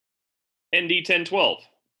 ND 10-12.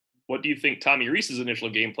 What do you think Tommy Rees's initial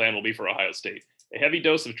game plan will be for Ohio State? A heavy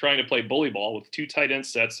dose of trying to play bully ball with 2 tight end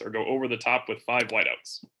sets or go over the top with 5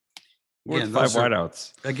 wideouts? Again, 5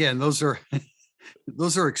 wideouts. Again, those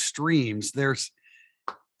are extremes. There's,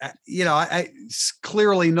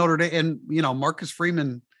 clearly Notre Dame and, Marcus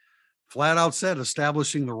Freeman flat out said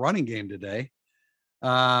establishing the running game today.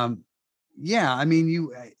 I mean,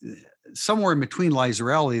 you somewhere in between lies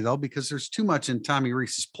reality though, because there's too much in Tommy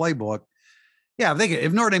Rees's playbook. Yeah,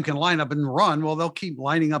 if Notre Dame can line up and run, well, they'll keep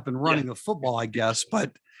lining up and running the football, I guess.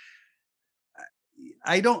 But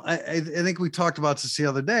I think we talked about this the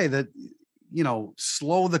other day that,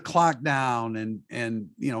 slow the clock down and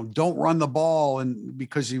don't run the ball and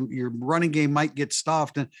because your running game might get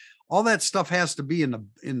stuffed and all that stuff has to be in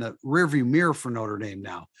the rearview mirror for Notre Dame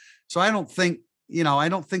now. So I don't think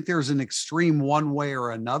there's an extreme one way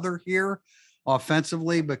or another here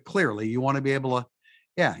offensively, but clearly you want to be able to,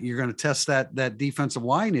 you're going to test that defensive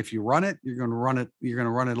line. If you run it, you're going to run it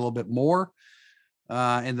a little bit more.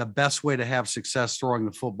 And the best way to have success throwing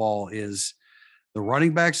the football is the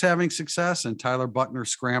running backs having success and Tyler Buchner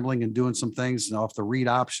scrambling and doing some things off the read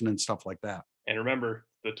option and stuff like that. And remember,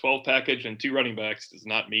 the 12 package and 2 running backs does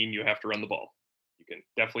not mean you have to run the ball. You can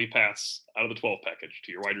definitely pass out of the 12 package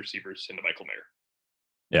to your wide receivers into Michael Mayer.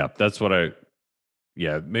 Yeah, that's what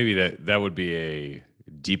maybe that would be a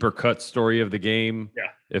deeper cut story of the game. Yeah.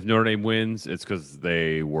 If Notre Dame wins, it's because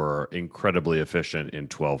they were incredibly efficient in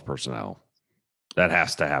 12 personnel. That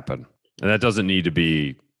has to happen. And that doesn't need to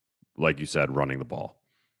be, like you said, running the ball.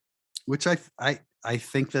 Which I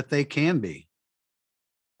think that they can be.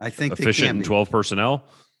 I think efficient they can in be. 12 personnel?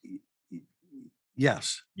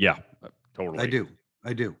 Yes. Yeah, totally.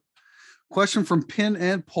 I do. Question from Pin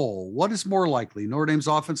and Poll. What is more likely? Notre Dame's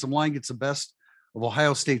offensive line gets the best of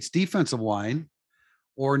Ohio State's defensive line,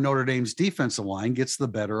 or Notre Dame's defensive line gets the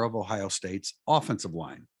better of Ohio State's offensive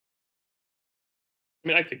line? I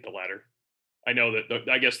mean, I think the latter. I know that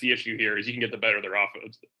I guess the issue here is you can get the better of their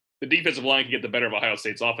offense. The defensive line can get the better of Ohio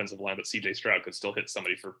State's offensive line, but CJ Stroud could still hit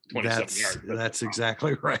somebody for 27 yards. That's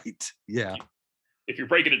exactly right. Yeah. If you're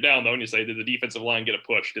breaking it down, though, and you say, did the defensive line get a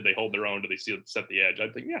push? Did they hold their own? Did they set the edge? I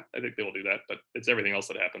think they will do that, but it's everything else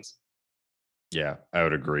that happens. Yeah, I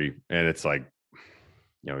would agree. And it's like,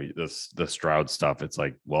 the Stroud stuff. It's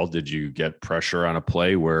like, well, did you get pressure on a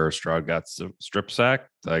play where Stroud got strip sacked?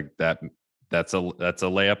 Like that's a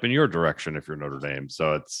layup in your direction if you're Notre Dame.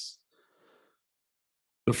 So it's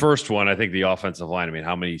the first one. I think the offensive line. I mean,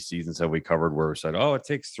 how many seasons have we covered where we said, oh, it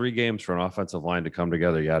takes 3 games for an offensive line to come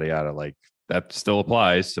together, yada, yada. Like that still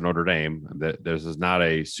applies to Notre Dame. This is not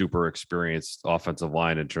a super experienced offensive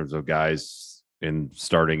line in terms of guys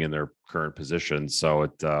starting in their current position. So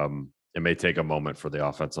it may take a moment for the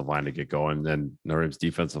offensive line to get going. And then Notre Dame's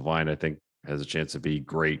defensive line, I think, has a chance to be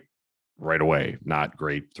great right away, not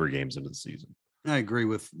great 3 games into the season. I agree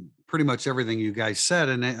with pretty much everything you guys said.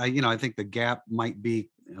 And I think the gap might be,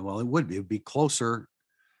 well, it'd be closer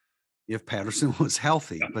if Patterson was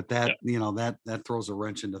healthy, but that throws a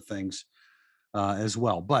wrench into things as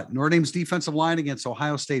well. But Notre Dame's defensive line against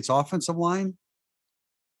Ohio State's offensive line,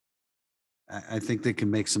 I think they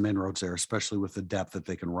can make some inroads there, especially with the depth that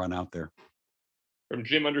they can run out there. From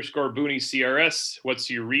Jim_Booney CRS, what's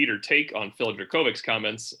your read or take on Phil Dracovich's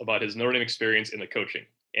comments about his Notre Dame experience in the coaching?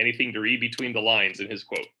 Anything to read between the lines in his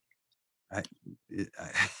quote? I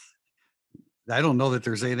don't know that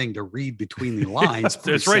there's anything to read between the lines.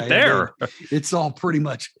 It's right there. It's all pretty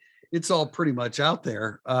much out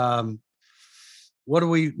there. What do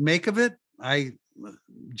we make of it? I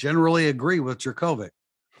generally agree with Dracovic.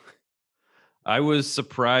 I was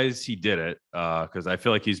surprised he did it because I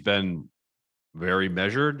feel like he's been very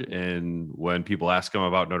measured. And when people ask him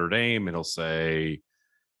about Notre Dame, and he'll say,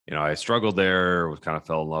 I struggled there, was kind of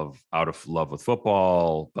fell out of love with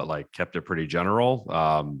football, but like kept it pretty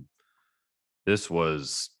general. This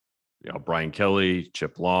was, Brian Kelly,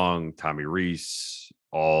 Chip Long, Tommy Rees,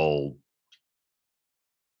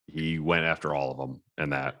 he went after all of them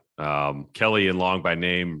and that. Kelly and Long by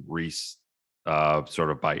name, Rees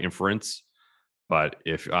sort of by inference. But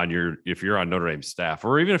if you're on Notre Dame staff,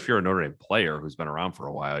 or even if you're a Notre Dame player who's been around for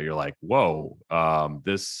a while, you're like, whoa,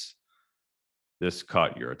 this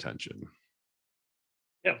caught your attention.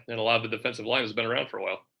 Yeah, and a lot of the defensive line has been around for a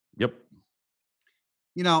while. Yep.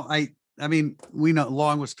 I mean, we know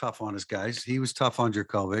Long was tough on his guys. He was tough on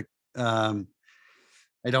Dracovic.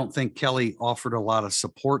 I don't think Kelly offered a lot of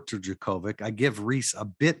support to Dracovic. I give Rees a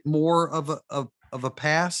bit more of a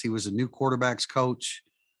pass. He was a new quarterback's coach.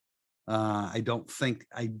 I don't think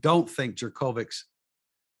Drakovic's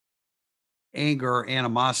anger or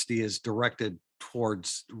animosity is directed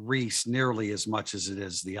towards Rees nearly as much as it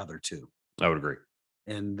is the other two. I would agree.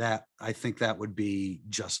 And I think that would be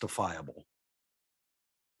justifiable.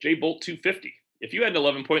 J Bolt 250. If you had an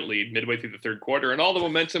 11-point lead midway through the third quarter and all the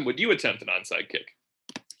momentum, would you attempt an onside kick?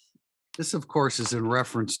 This, of course, is in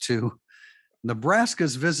reference to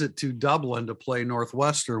Nebraska's visit to Dublin to play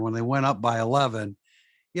Northwestern when they went up by 11.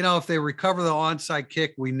 If they recover the onside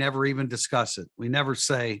kick, we never even discuss it. We never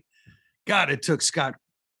say, God, it took Scott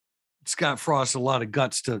Frost a lot of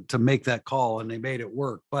guts to make that call, and they made it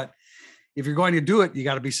work. But if you're going to do it, you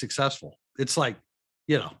got to be successful. It's like,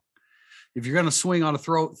 if you're going to swing on a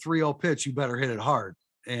 3-0 pitch, you better hit it hard.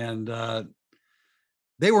 And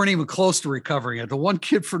they weren't even close to recovering it. The one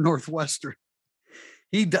kid for Northwestern,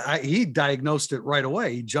 he diagnosed it right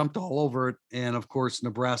away. He jumped all over it. And of course,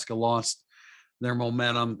 Nebraska lost their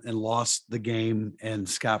momentum and lost the game. And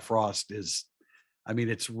Scott Frost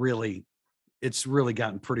it's really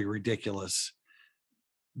gotten pretty ridiculous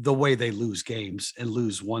the way they lose games and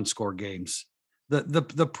lose 1-score games.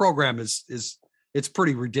 The program it's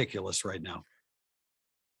pretty ridiculous right now.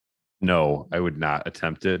 No, I would not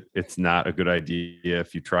attempt it. It's not a good idea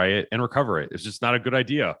if you try it and recover it. It's just not a good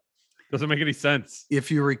idea. Doesn't make any sense.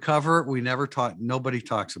 If you recover, nobody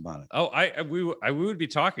talks about it. Oh, we would be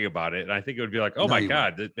talking about it. And I think it would be like, oh my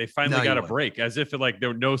God, they finally got a break, as if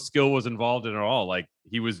no skill was involved in it at all. Like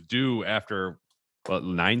he was due after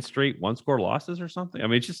 9 straight 1-score losses or something. I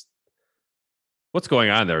mean, it's just what's going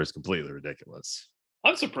on there is completely ridiculous.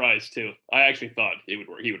 I'm surprised too. I actually thought he would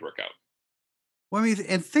work out. Well, I mean,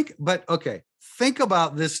 and think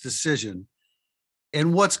about this decision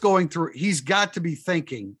and what's going through. He's got to be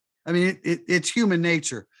thinking. I mean, it's human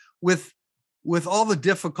nature. With all the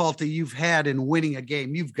difficulty you've had in winning a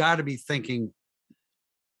game, you've got to be thinking,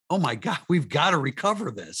 oh my God, we've got to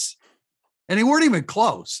recover this. And they weren't even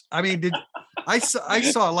close. I mean, I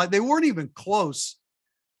saw like they weren't even close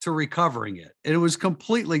to recovering it. It was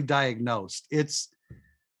completely diagnosed. It's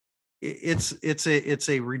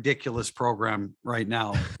a ridiculous program right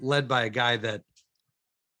now, led by a guy that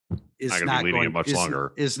is not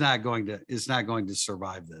going to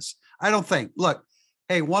survive this. I don't think. Look,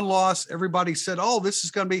 hey, one loss. Everybody said, "Oh, this is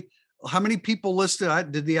going to be." How many people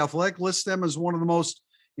listed? Did the Athletic list them as one of the most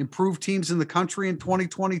improved teams in the country in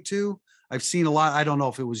 2022? I've seen a lot. I don't know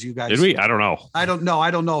if it was you guys. Did we? I don't know. I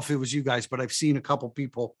don't know if it was you guys, but I've seen a couple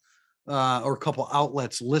people or a couple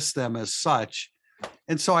outlets list them as such.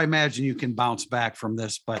 And so I imagine you can bounce back from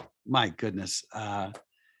this, but my goodness.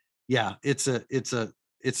 Yeah, it's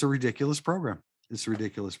a ridiculous program. It's a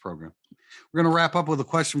ridiculous program. We're going to wrap up with a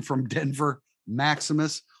question from Denver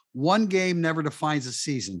Maximus. One game never defines a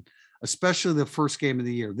season, especially the first game of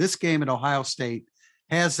the year. This game at Ohio State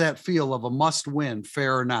has that feel of a must win,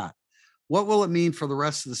 fair or not. What will it mean for the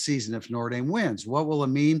rest of the season if Notre Dame wins? What will it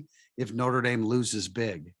mean if Notre Dame loses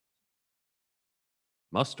big?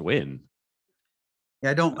 must win.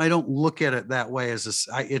 Yeah, I don't look at it that way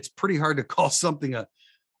it's pretty hard to call something a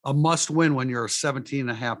must win when you're a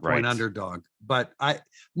 17.5 point underdog, but I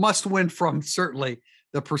must win from certainly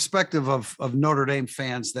the perspective of Notre Dame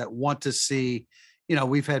fans that want to see,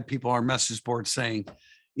 we've had people on our message board saying,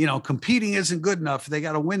 competing isn't good enough. They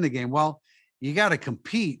got to win the game. Well, you got to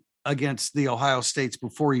compete against the Ohio States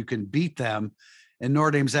before you can beat them. And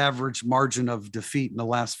Notre Dame's average margin of defeat in the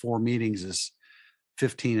last 4 meetings is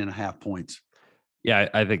 15.5 points. Yeah,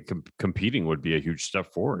 I think competing would be a huge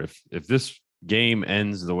step forward. If this game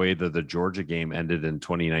ends the way that the Georgia game ended in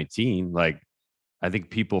 2019, like, I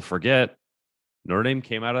think people forget Notre Dame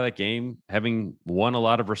came out of that game having won a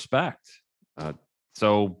lot of respect.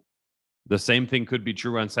 So the same thing could be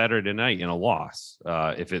true on Saturday night in a loss.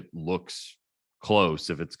 If it looks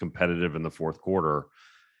close, if it's competitive in the fourth quarter.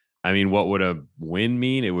 I mean, what would a win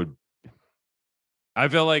mean? I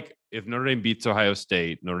feel like if Notre Dame beats Ohio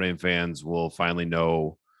State, Notre Dame fans will finally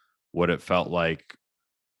know what it felt like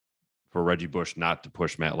for Reggie Bush not to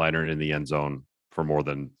push Matt Leinart in the end zone for more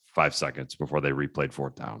than 5 seconds before they replayed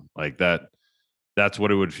fourth down. Like that's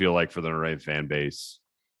what it would feel like for the Notre Dame fan base.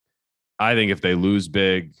 I think if they lose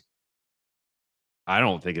big, I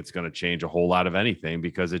don't think it's going to change a whole lot of anything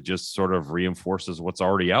because it just sort of reinforces what's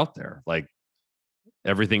already out there. Like,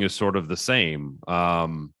 everything is sort of the same.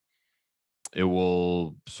 It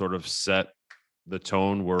will sort of set the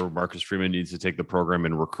tone where Marcus Freeman needs to take the program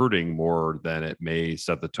in recruiting more than it may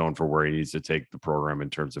set the tone for where he needs to take the program in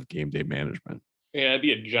terms of game day management. Yeah, it'd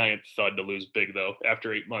be a giant thud to lose big, though,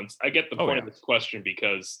 after 8 months. I get the point of this question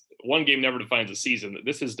because one game never defines a season.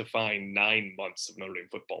 This has defined 9 months of Notre Dame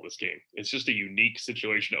football, this game. It's just a unique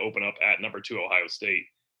situation to open up at number 2 Ohio State.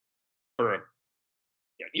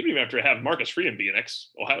 Even after I have Marcus Freeman be an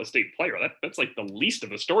ex-Ohio State player, that's like the least of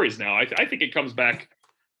the stories now. I think it comes back.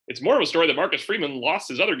 It's more of a story that Marcus Freeman lost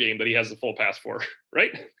his other game that he has the full pass for,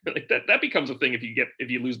 right? that becomes a thing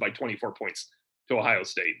if you lose by 24 points to Ohio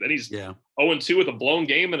State. Then he's 0-2 with a blown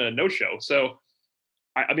game and a no-show. So,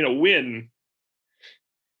 I mean, a win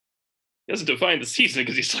doesn't define the season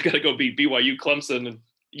because he's still got to go beat BYU, Clemson, and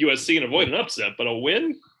USC and avoid an upset. But a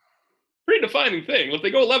win, pretty defining thing. If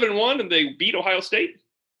they go 11-1 and they beat Ohio State,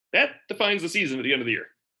 that defines the season at the end of the year.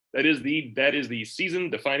 That is the season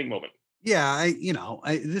defining moment. Yeah,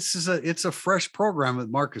 it's a fresh program with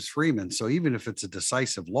Marcus Freeman. So even if it's a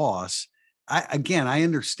decisive loss, I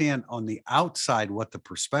understand on the outside what the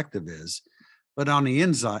perspective is, but on the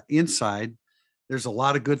inside, there's a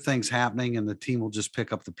lot of good things happening, and the team will just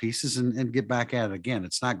pick up the pieces and get back at it again.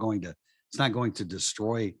 It's not going to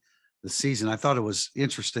destroy the season. I thought it was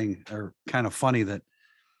interesting or kind of funny that,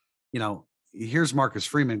 here's Marcus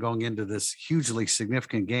Freeman going into this hugely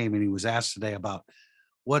significant game. And he was asked today about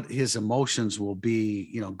what his emotions will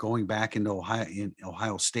be, going back into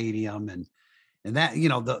Ohio Stadium and that,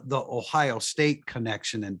 the Ohio State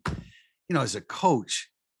connection. And, as a coach,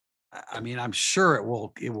 I mean, I'm sure it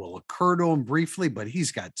will occur to him briefly, but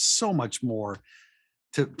he's got so much more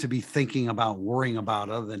to be thinking about, worrying about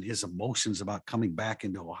other than his emotions about coming back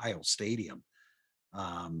into Ohio Stadium.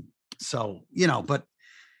 But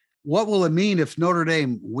what will it mean if Notre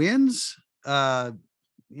Dame wins?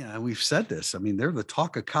 We've said this. I mean, they're the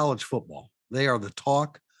talk of college football. They are the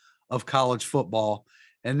talk of college football.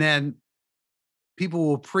 And then people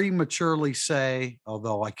will prematurely say,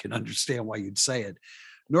 although I can understand why you'd say it,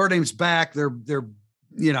 Notre Dame's back. They're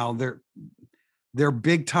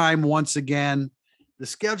big time once again. The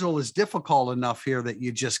schedule is difficult enough here that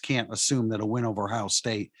you just can't assume that a win over Ohio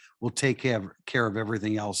State will take care of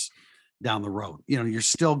everything else down the road. You're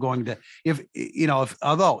still going to,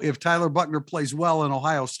 if Tyler Buchner plays well in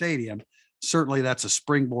Ohio Stadium, certainly that's a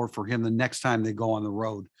springboard for him the next time they go on the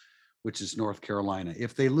road, which is North Carolina.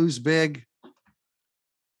 If they lose big,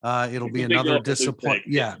 it'll be another disappointment.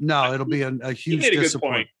 Yeah, no, it'll be a huge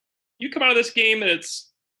disappointment. You come out of this game and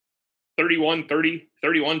it's 31-30,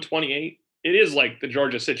 31-28. It is like the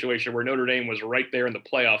Georgia situation where Notre Dame was right there in the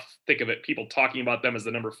playoff thick of it. People talking about them as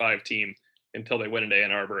the number 5 team until they went into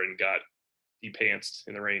Ann Arbor and got de-pantsed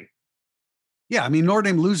in the rain. Yeah, I mean, Notre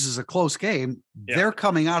Dame loses a close game. Yeah. They're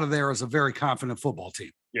coming out of there as a very confident football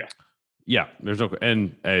team. Yeah. There's no,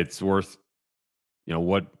 and it's worth,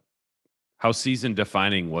 how season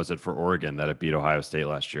defining was it for Oregon that it beat Ohio State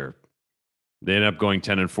last year? They ended up going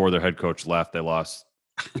 10-4. Their head coach left. They lost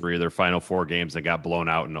 3 of their final 4 games and got blown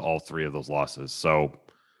out in all 3 of those losses. So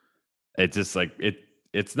it's just like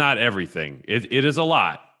it's not everything. It is a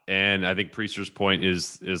lot. And I think Priester's point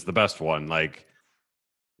is the best one. Like,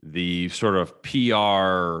 the sort of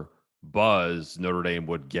PR buzz Notre Dame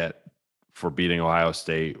would get for beating Ohio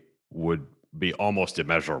State would be almost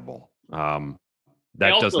immeasurable.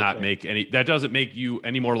 That doesn't make you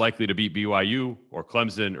any more likely to beat BYU or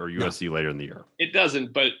Clemson or USC later in the year. It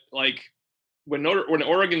doesn't, but like when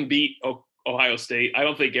Oregon beat Ohio State, I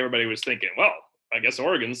don't think everybody was thinking, well, I guess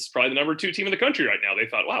Oregon's probably the number 2 team in the country right now. They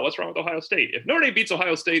thought, wow, what's wrong with Ohio State? If Notre Dame beats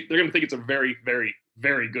Ohio State, they're going to think it's a very, very,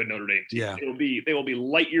 very good Notre Dame team. Yeah. They will be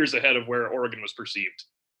light years ahead of where Oregon was perceived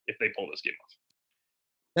if they pull this game off.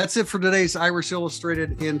 That's it for today's Irish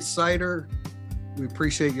Illustrated Insider. We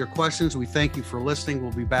appreciate your questions. We thank you for listening.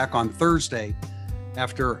 We'll be back on Thursday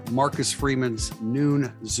after Marcus Freeman's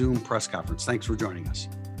noon Zoom press conference. Thanks for joining us.